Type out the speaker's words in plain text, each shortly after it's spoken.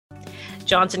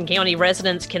Johnson County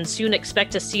residents can soon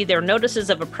expect to see their notices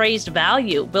of appraised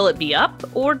value. Will it be up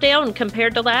or down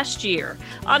compared to last year?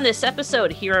 On this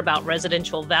episode, hear about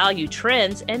residential value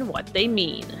trends and what they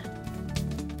mean.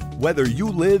 Whether you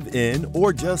live in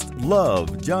or just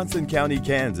love Johnson County,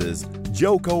 Kansas,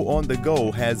 Joco on the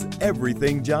Go has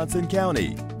everything Johnson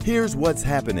County. Here's what's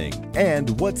happening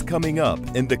and what's coming up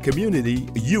in the community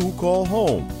you call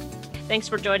home. Thanks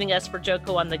for joining us for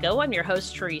Joco on the Go. I'm your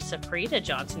host, Teresa Freed, a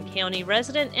Johnson County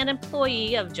resident and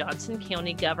employee of Johnson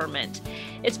County government.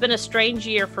 It's been a strange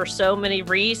year for so many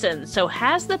reasons. So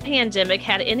has the pandemic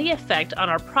had any effect on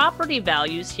our property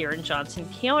values here in Johnson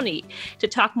County? To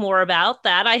talk more about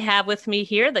that, I have with me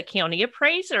here the county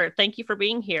appraiser. Thank you for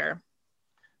being here.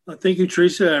 Thank you,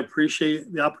 Teresa. I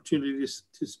appreciate the opportunity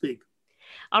to speak.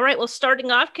 All right. Well,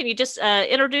 starting off, can you just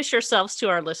introduce yourselves to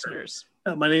our listeners?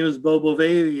 My name is Bo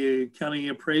Beauvais, the county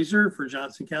appraiser for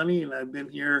Johnson County, and I've been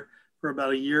here for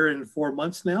about a year and 4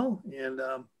 months now, and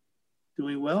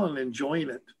doing well and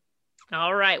enjoying it.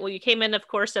 All right. Well, you came in, of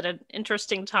course, at an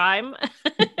interesting time,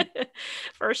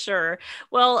 for sure.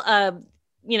 Well,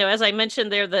 as I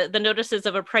mentioned there, the notices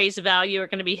of appraised value are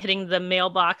going to be hitting the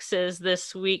mailboxes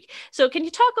this week. So can you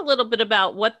talk a little bit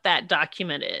about what that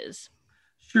document is?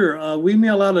 Sure. We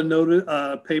mail out a notice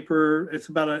paper. It's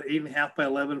about an 8.5 by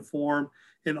 11 form.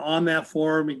 And on that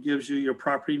form, it gives you your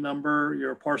property number,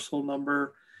 your parcel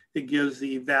number. It gives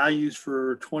the values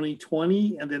for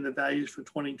 2020 and then the values for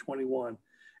 2021.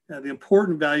 Now, the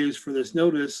important values for this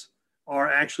notice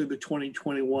are actually the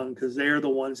 2021 because they are the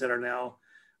ones that are now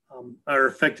are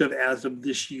effective as of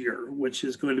this year, which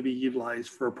is going to be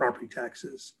utilized for property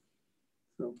taxes.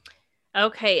 So.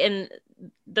 Okay, and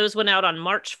those went out on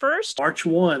March 1st? March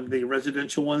 1, the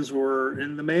residential ones were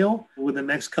in the mail. Within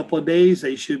the next couple of days,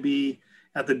 they should be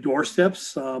at the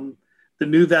doorsteps. The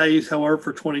new values, however,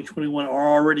 for 2021 are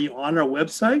already on our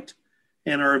website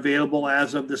and are available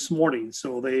as of this morning.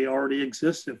 So they already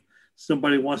exist. If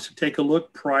somebody wants to take a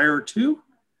look prior to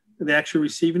they actually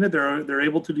receiving it, they're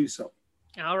able to do so.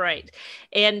 All right.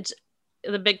 And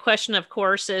the big question, of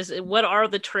course, is what are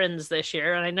the trends this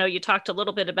year? And I know you talked a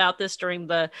little bit about this during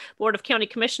the Board of County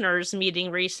Commissioners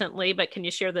meeting recently, but can you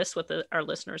share this with our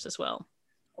listeners as well?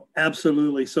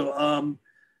 Absolutely. So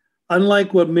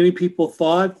unlike what many people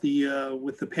thought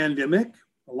with the pandemic,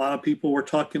 a lot of people were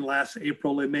talking last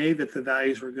April and May that the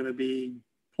values were going to be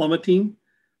plummeting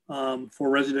for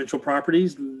residential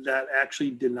properties. That actually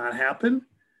did not happen.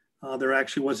 There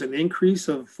actually was an increase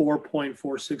of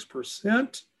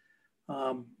 4.46%.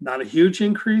 Not a huge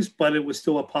increase, but it was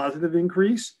still a positive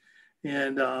increase.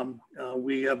 And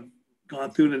we have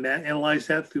gone through and analyzed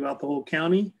that throughout the whole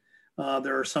county.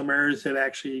 There are some areas that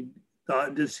actually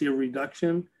did see a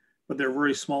reduction, but they're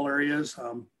very small areas.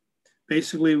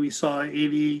 Basically, we saw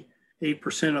 88%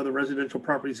 of the residential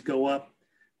properties go up,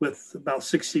 with about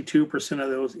 62% of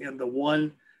those in the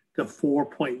 1 to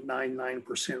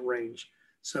 4.99% range.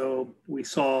 So we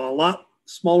saw a lot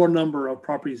smaller number of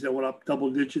properties that went up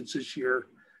double digits this year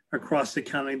across the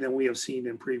county than we have seen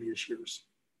in previous years.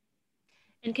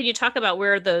 And can you talk about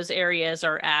where those areas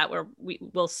are at, where we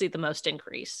will see the most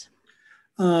increase?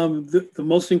 The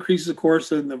most increases, of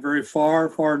course, in the very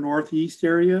far northeast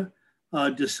area.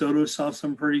 DeSoto saw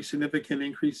some pretty significant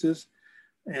increases,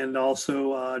 and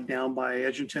also down by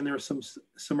Edgerton, there were some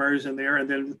areas in there, and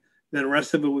then the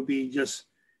rest of it would be just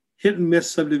hit and miss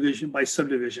subdivision by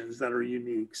subdivisions that are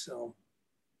unique.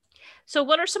 So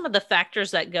what are some of the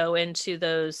factors that go into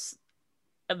those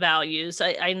values?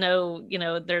 I know,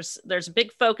 there's a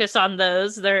big focus on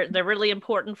those. They're really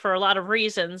important for a lot of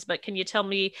reasons, but can you tell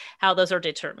me how those are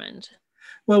determined?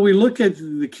 Well, we look at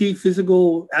the key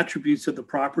physical attributes of the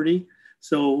property.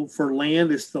 So for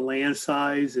land, it's the land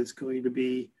size. It's going to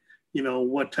be,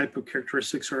 what type of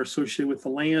characteristics are associated with the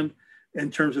land. In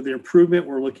terms of the improvement,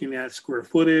 we're looking at square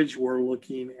footage. We're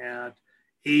looking at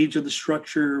age of the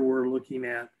structure. We're looking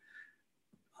at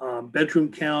bedroom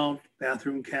count,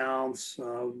 bathroom counts.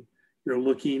 You're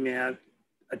looking at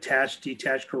attached,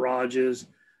 detached garages.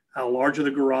 How large are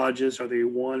the garages? Are they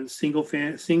one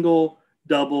single,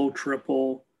 double,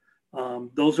 triple?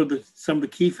 Those are some of the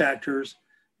key factors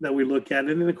that we look at.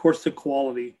 And then, of course, the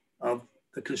quality of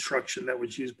the construction that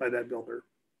was used by that builder.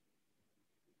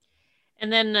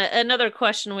 And then another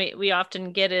question we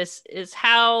often get is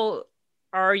how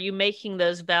are you making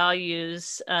those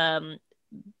values?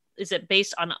 Is it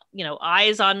based on,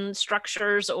 eyes on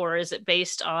structures, or is it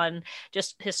based on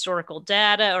just historical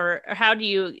data, or how do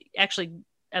you actually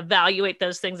evaluate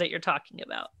those things that you're talking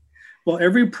about? Well,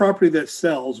 every property that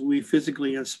sells, we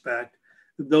physically inspect.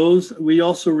 We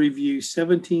also review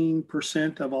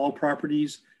 17% of all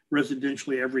properties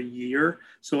residentially every year.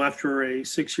 So after a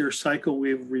 6-year cycle,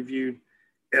 we've reviewed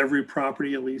every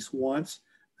property at least once.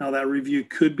 Now that review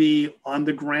could be on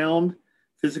the ground,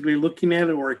 physically looking at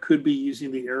it, or it could be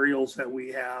using the aerials that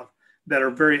we have that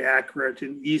are very accurate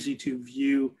and easy to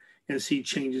view and see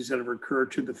changes that have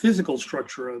occurred to the physical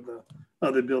structure of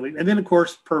the building. And then of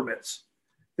course, permits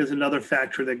is another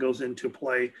factor that goes into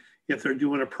play. If they're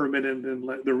doing a permit and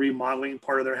then they're remodeling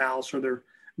part of their house or they're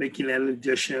making an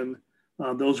addition,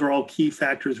 those are all key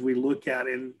factors we look at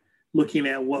in looking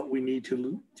at what we need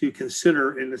to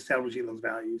consider in establishing those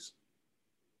values.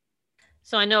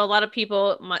 So I know a lot of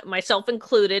people, myself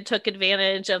included, took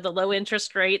advantage of the low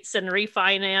interest rates and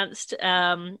refinanced.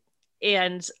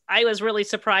 And I was really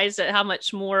surprised at how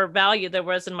much more value there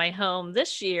was in my home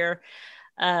this year,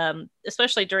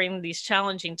 especially during these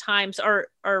challenging times. Are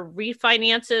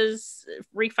refinancing,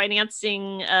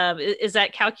 is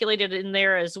that calculated in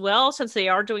there as well, since they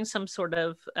are doing some sort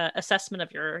of assessment of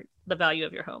the value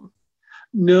of your home?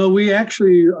 No, we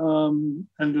actually,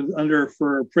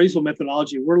 for appraisal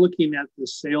methodology, we're looking at the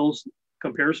sales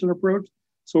comparison approach.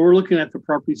 So we're looking at the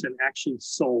properties that actually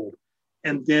sold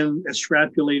and then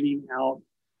extrapolating out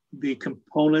the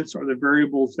components or the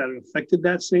variables that affected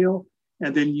that sale,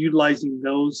 and then utilizing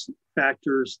those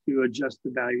factors to adjust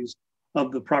the values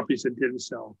of the properties that didn't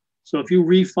sell. So if you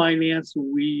refinance,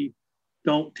 we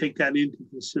don't take that into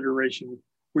consideration.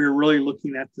 We're really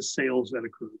looking at the sales that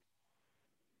occurred.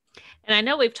 And I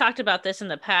know we've talked about this in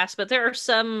the past, but there are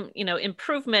some,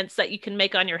 improvements that you can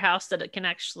make on your house that it can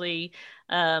actually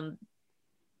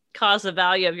cause the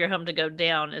value of your home to go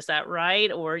down. Is that right?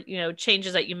 Or,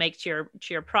 changes that you make to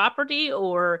your property,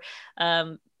 or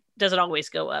does it always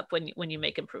go up when you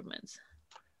make improvements?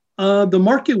 The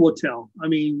market will tell. I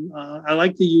mean, I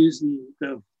like to use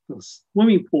the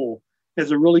swimming pool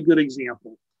as a really good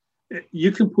example.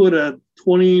 You can put a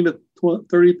 $20,000 to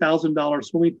 $30,000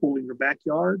 swimming pool in your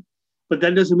backyard, but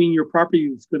that doesn't mean your property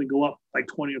is going to go up by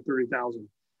 20 or 30,000.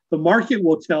 The market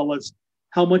will tell us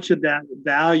how much of that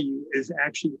value is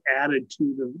actually added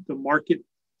to the market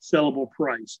sellable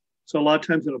price. So a lot of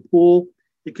times in a pool,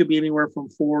 it could be anywhere from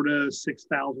 $4,000 to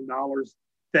 $6,000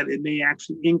 that it may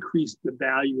actually increase the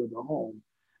value of the home.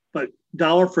 But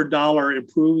dollar for dollar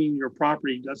improving your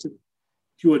property doesn't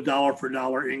do a dollar for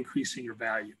dollar increase in your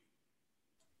value.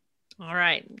 All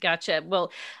right. Gotcha.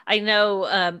 Well, I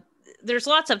know there's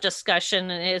lots of discussion,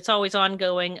 and it's always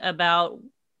ongoing, about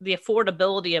the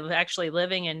affordability of actually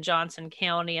living in Johnson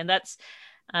County. And that's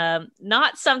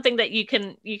not something that you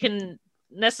can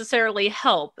necessarily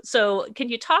help. So can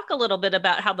you talk a little bit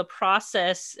about how the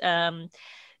process, there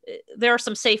are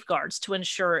some safeguards to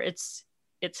ensure it's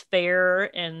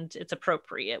fair and it's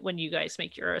appropriate when you guys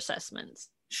make your assessments?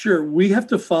 Sure. We have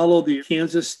to follow the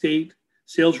Kansas State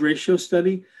Sales Ratio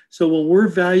Study. So when we're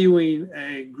valuing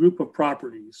a group of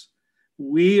properties,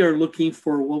 we are looking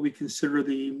for what we consider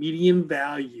the median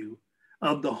value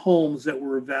of the homes that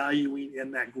we're valuing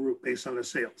in that group based on the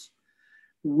sales.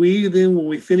 We then, when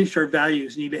we finish our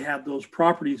values, need to have those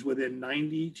properties within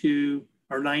 90 to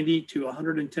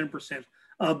 110%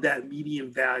 of that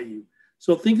median value.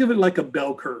 So think of it like a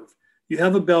bell curve. You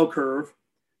have a bell curve,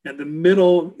 and the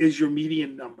middle is your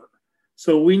median number.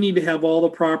 So we need to have all the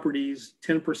properties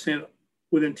 10%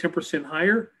 within 10%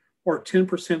 higher or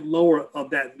 10% lower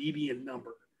of that median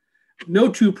number. No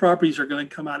two properties are going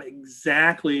to come out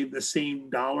exactly the same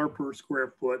dollar per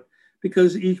square foot,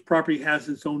 because each property has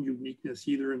its own uniqueness,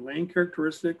 either in land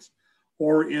characteristics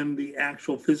or in the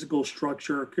actual physical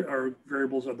structure or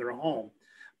variables of their home.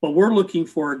 But we're looking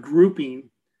for a grouping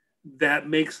that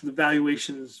makes the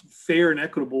valuations fair and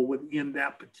equitable within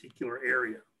that particular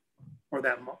area or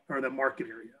that market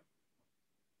area.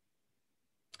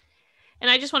 And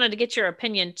I just wanted to get your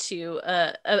opinion too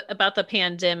about the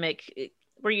pandemic.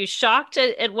 Were you shocked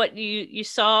at what you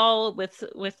saw with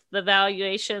the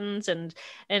valuations, and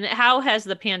how has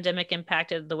the pandemic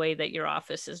impacted the way that your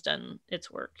office has done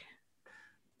its work?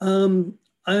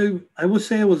 I would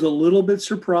say I was a little bit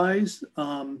surprised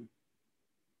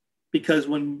because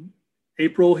when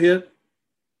April hit,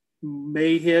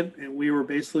 May hit, and we were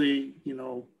basically,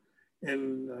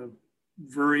 in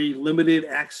very limited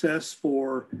access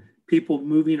for people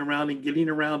moving around and getting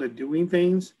around and doing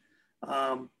things.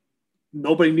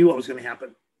 Nobody knew what was going to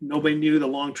happen. Nobody knew the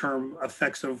long-term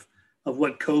effects of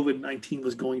what COVID-19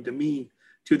 was going to mean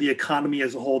to the economy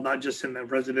as a whole, not just in the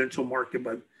residential market,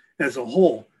 but as a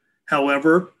whole.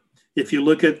 However, if you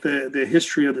look at the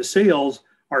history of the sales,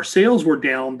 our sales were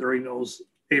down during those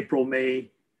April,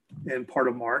 May, and part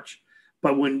of March.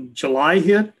 But when July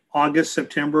hit, August,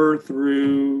 September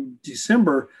through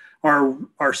December,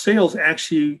 our sales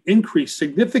actually increased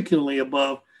significantly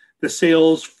above the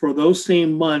sales for those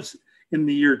same months in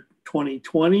the year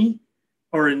 2020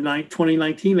 or in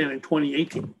 2019 and in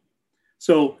 2018.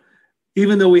 So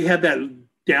even though we had that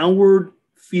downward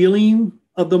feeling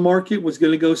of the market was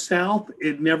going to go south,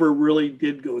 it never really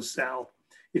did go south.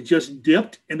 It just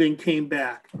dipped and then came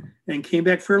back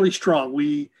fairly strong.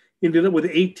 We ended up with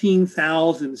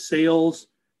 18,000 sales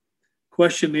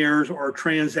questionnaires or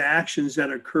transactions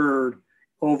that occurred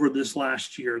over this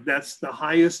last year. That's the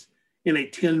highest in a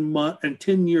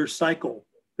 10-year cycle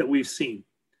that we've seen.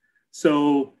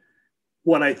 So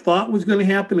what I thought was going to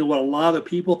happen and what a lot of the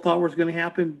people thought was going to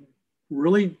happen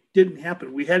really didn't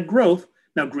happen. We had growth.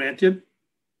 Now, granted,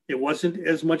 it wasn't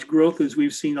as much growth as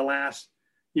we've seen the last,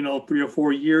 3 or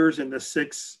 4 years in the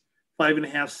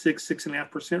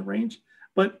 6.5% range,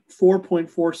 but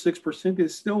 4.46%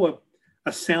 is still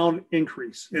a sound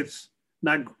increase. It's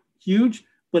not huge,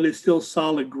 but it's still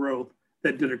solid growth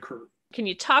that did occur. Can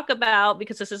you talk about,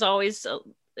 because this is always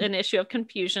an issue of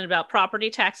confusion about property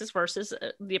taxes versus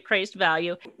the appraised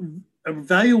value? A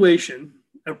valuation,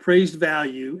 appraised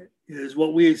value, is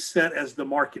what we set as the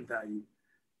market value.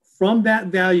 From that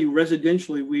value,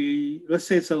 residentially, let's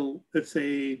say it's a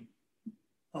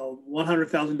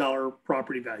 $100,000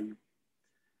 property value.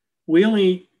 We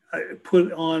only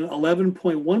put on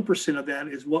 11.1% of that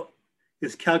is what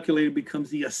is calculated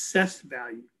becomes the assessed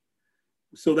value.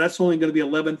 So that's only going to be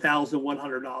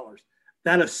 $11,100.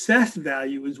 That assessed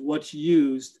value is what's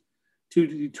used to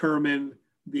determine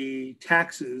the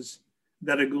taxes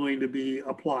that are going to be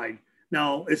applied.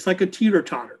 Now, it's like a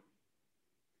teeter-totter.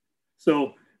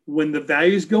 So when the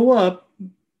values go up,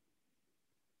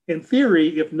 in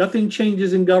theory, if nothing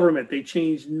changes in government, they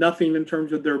change nothing in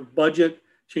terms of their budget,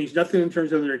 change nothing in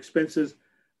terms of their expenses,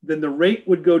 then the rate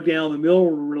would go down, the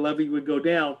mill levy would go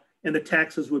down, and the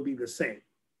taxes would be the same.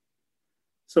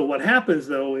 So what happens,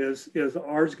 though, is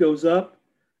ours goes up.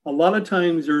 A lot of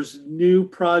times there's new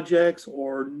projects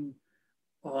or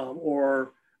a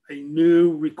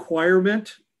new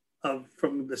requirement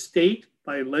from the state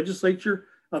by legislature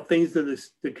of things that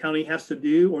the county has to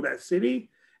do or that city.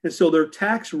 And so their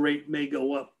tax rate may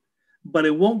go up, but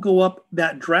it won't go up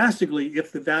that drastically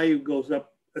if the value goes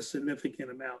up a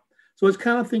significant amount. So it's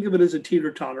kind of think of it as a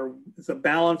teeter-totter. It's a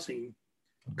balancing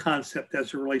concept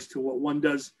as it relates to what one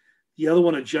does. The other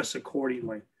one adjusts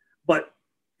accordingly. But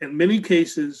in many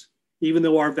cases, even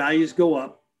though our values go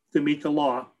up to meet the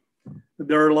law,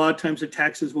 there are a lot of times the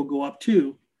taxes will go up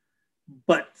too.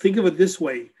 But think of it this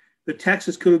way, the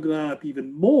taxes could have gone up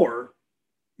even more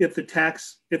if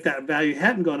that value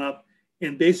hadn't gone up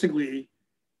and basically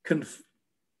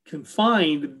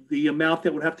confined the amount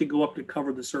that would have to go up to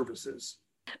cover the services.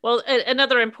 Well,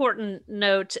 another important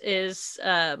note is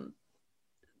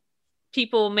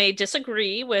people may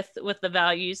disagree with the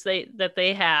values that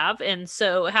they have. And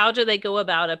so how do they go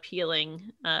about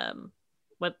appealing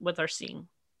what they're seeing?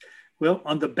 Well,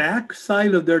 on the back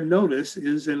side of their notice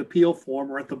is an appeal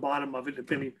form, or at the bottom of it,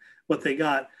 depending what they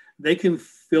got. They can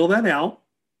fill that out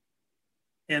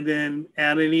and then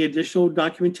add any additional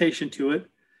documentation to it.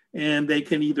 And they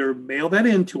can either mail that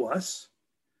in to us.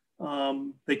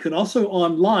 They can also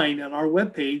online on our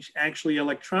webpage actually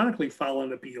electronically file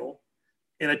an appeal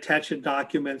and attach the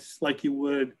documents like you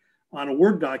would on a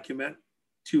Word document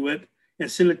to it and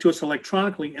send it to us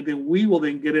electronically. And then we will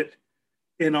then get it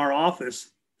in our office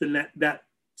that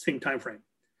same time frame.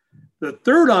 The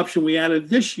third option we added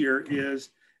this year is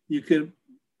the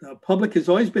public has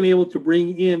always been able to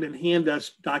bring in and hand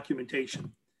us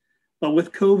documentation. But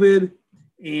with COVID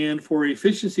and for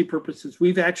efficiency purposes,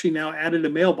 we've actually now added a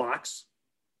mailbox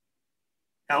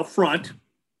out front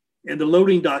in the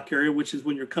loading dock area, which is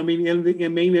when you're coming in the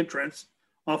main entrance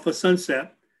off of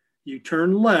Sunset. You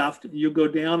turn left, you go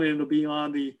down, and it'll be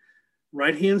on the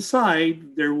right-hand side.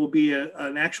 There will be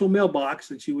an actual mailbox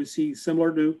that you would see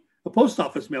similar to a post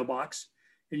office mailbox,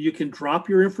 and you can drop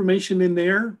your information in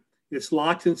there. It's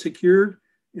locked and secured,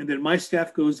 and then my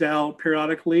staff goes out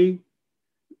periodically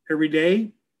every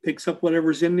day, picks up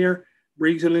whatever's in there,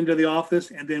 brings it into the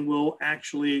office, and then we'll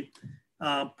actually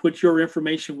put your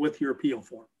information with your appeal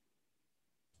form.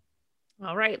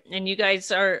 All right. And you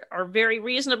guys are very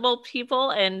reasonable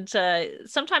people. And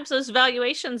sometimes those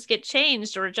valuations get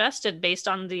changed or adjusted based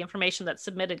on the information that's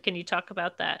submitted. Can you talk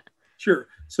about that? Sure.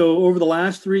 So over the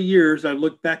last 3 years, I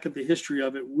looked back at the history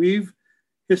of it. We've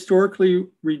historically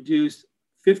reduced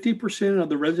 50% of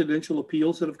the residential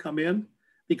appeals that have come in,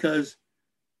 because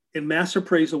in mass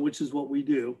appraisal, which is what we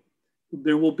do,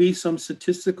 there will be some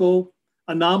statistical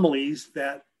anomalies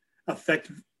that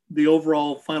affect the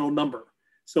overall final number.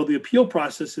 So the appeal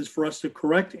process is for us to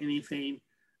correct anything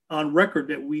on record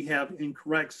that we have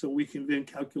incorrect, so we can then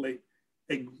calculate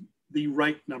a the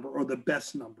right number or the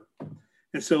best number.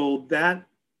 And so that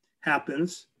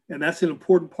happens. And that's an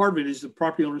important part of it, is the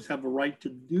property owners have a right to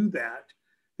do that,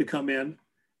 to come in.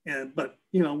 But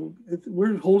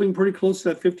we're holding pretty close to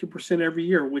that 50% every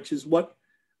year, which is what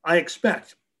I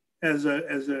expect as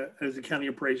a county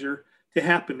appraiser to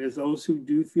happen. Is those who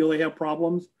do feel they have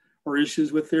problems or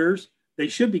issues with theirs, they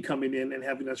should be coming in and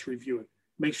having us review it,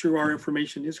 make sure our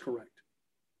information is correct.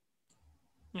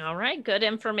 All right. Good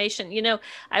information.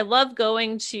 I love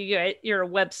going to your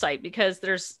website because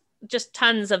there's just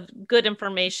tons of good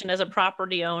information as a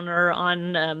property owner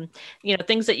on,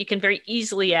 things that you can very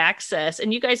easily access.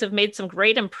 And you guys have made some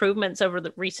great improvements over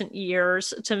the recent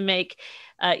years to make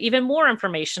even more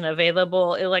information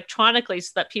available electronically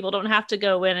so that people don't have to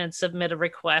go in and submit a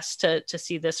request to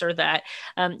see this or that.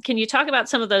 Can you talk about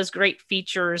some of those great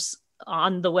features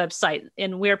on the website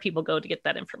and where people go to get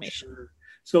that information? Sure.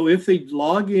 So if they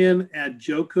log in at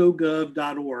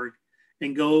jocogov.org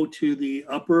and go to the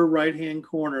upper right-hand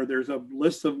corner, there's a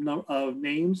list of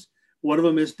names. One of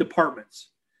them is departments.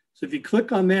 So if you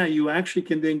click on that, you actually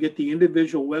can then get the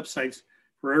individual websites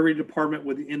for every department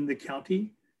within the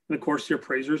county. And of course, the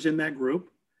appraiser's in that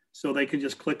group. So they can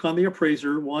just click on the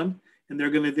appraiser one, and they're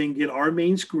going to then get our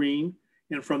main screen.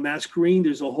 And from that screen,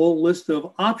 there's a whole list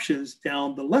of options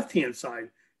down the left-hand side.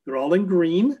 They're all in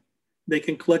green. They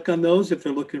can click on those if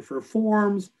they're looking for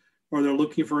forms or they're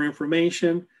looking for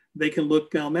information. They can look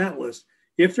down that list.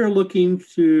 If they're looking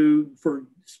for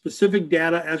specific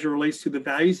data as it relates to the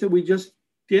values that we just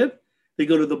did, they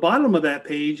go to the bottom of that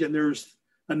page, and there's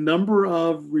a number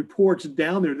of reports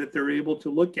down there that they're able to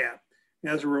look at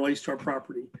as it relates to our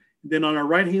property. Then on our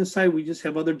right-hand side, we just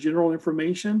have other general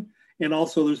information. And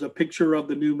also there's a picture of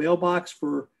the new mailbox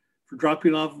for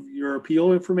dropping off your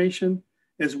appeal information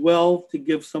as well, to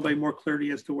give somebody more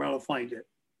clarity as to where to find it.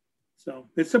 So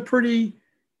it's a pretty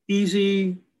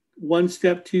easy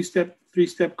 1-step, 2-step,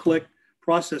 3-step click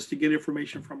process to get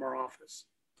information from our office.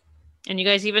 And you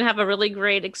guys even have a really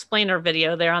great explainer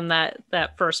video there on that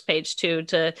first page too,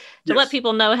 to Yes. let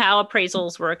people know how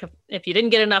appraisals work if you didn't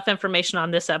get enough information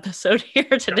on this episode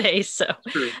here today. Yep. So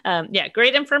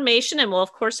great information. And we'll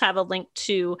of course have a link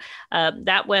to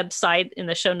that website in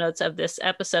the show notes of this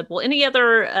episode. Well, any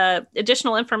other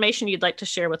additional information you'd like to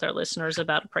share with our listeners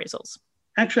about appraisals?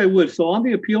 Actually, I would. So on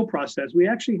the appeal process, we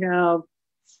actually have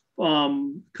a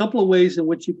couple of ways in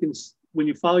which you can, when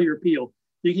you file your appeal,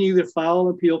 you can either file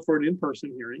an appeal for an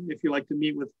in-person hearing if you like to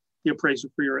meet with the appraiser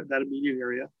for that immediate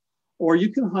area, or you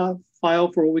can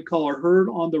file for what we call a heard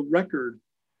on the record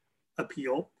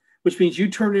appeal, which means you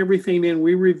turn everything in,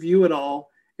 we review it all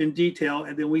in detail,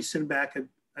 and then we send back an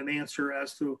answer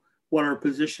as to what our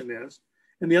position is.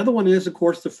 And the other one is, of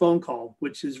course, the phone call,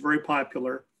 which is very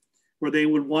popular, where they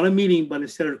would want a meeting, but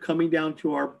instead of coming down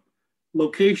to our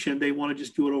location, they want to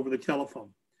just do it over the telephone.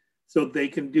 So they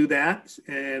can do that,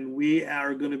 and we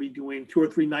are going to be doing 2 or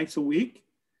 3 nights a week.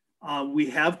 We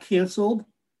have canceled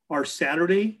our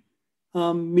Saturday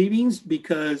meetings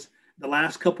because the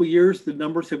last couple of years, the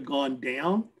numbers have gone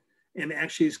down, and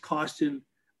actually it's costing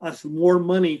us more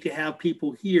money to have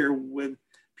people here when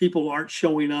people aren't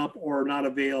showing up or not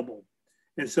available.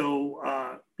 And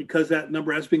so because that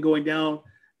number has been going down,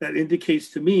 that indicates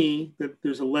to me that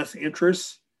there's a less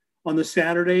interest on the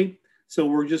Saturday. So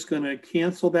we're just going to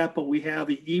cancel that, but we have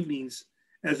the evenings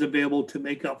as available to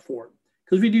make up for it.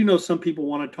 Because we do know some people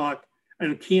want to talk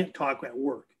and can't talk at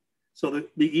work. So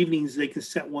the evenings, they can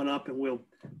set one up and we'll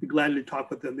be glad to talk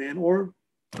with them then, or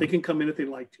they can come in if they'd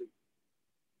like to.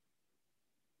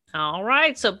 All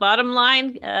right. So bottom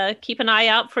line, keep an eye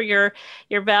out for your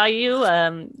value,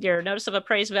 your notice of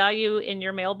appraised value in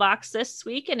your mailbox this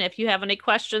week. And if you have any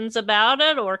questions about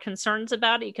it or concerns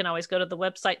about it, you can always go to the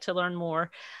website to learn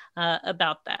more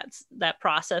about that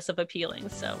process of appealing.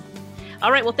 So,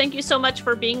 all right. Well, thank you so much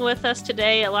for being with us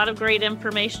today. A lot of great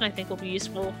information I think will be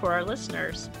useful for our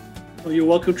listeners. Well, you're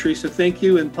welcome, Teresa. Thank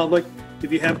you. And public,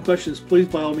 if you have questions, please,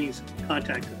 by all means,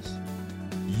 contact us.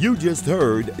 You just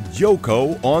heard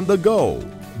Joco on the Go.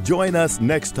 Join us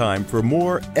next time for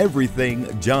more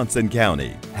Everything Johnson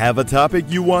County. Have a topic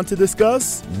you want to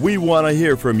discuss? We want to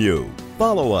hear from you.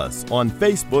 Follow us on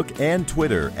Facebook and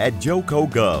Twitter at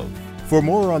JocoGov. For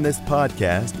more on this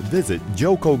podcast, visit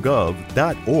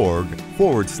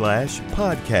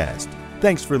jocogov.org/podcast.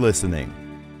 Thanks for listening.